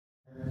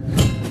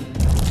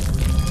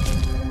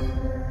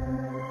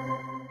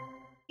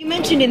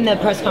mentioned in the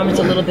press conference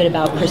a little bit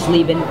about Chris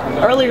Leben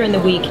earlier in the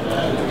week.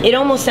 It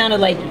almost sounded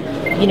like,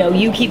 you know,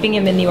 you keeping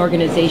him in the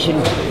organization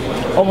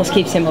almost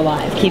keeps him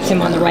alive, keeps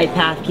him on the right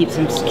path, keeps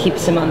him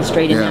on the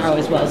straight and narrow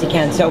as well as he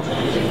can. So,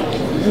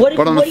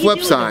 but on the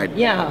flip side,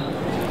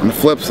 on the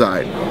flip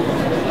side,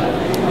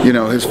 you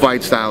know, his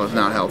fight style is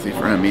not healthy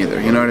for him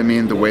either. You know what I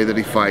mean? The way that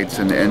he fights,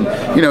 and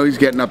you know, he's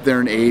getting up there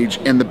in age,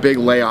 and the big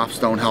layoffs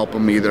don't help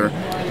him either.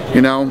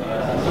 You know,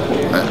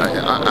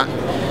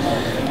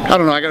 I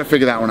don't know. I got to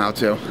figure that one out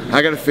too.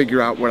 I got to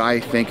figure out what I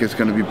think is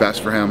going to be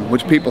best for him,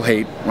 which people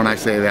hate when I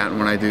say that and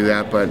when I do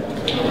that, but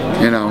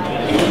you know.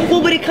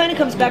 Well, but it kind of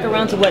comes back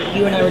around to what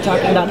you and I were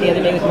talking about the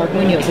other day with Mark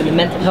Munoz and the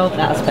mental health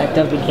aspect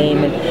of the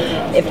game,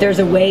 and if there's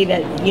a way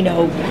that, you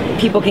know,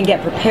 people can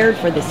get prepared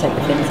for this type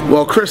of thing.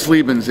 Well, Chris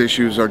Leben's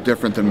issues are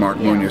different than Mark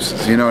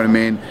Munoz's. You know what I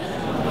mean?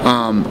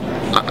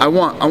 I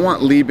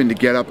want Leben to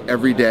get up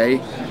every day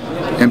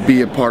and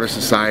be a part of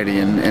society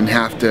and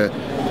have to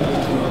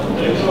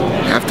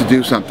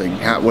do something,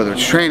 whether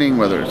it's training,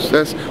 whether it's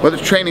this, whether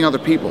it's training other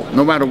people,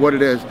 no matter what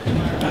it is.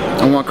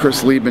 I want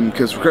Chris Leben,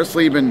 because Chris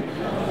Leben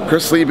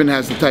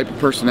has the type of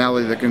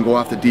personality that can go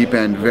off the deep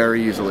end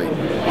very easily,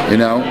 you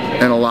know,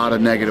 in a lot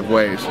of negative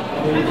ways.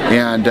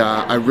 And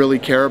I really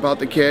care about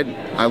the kid.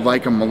 I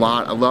like him a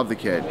lot. I love the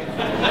kid.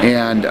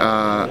 And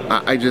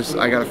I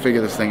got to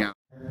figure this thing out.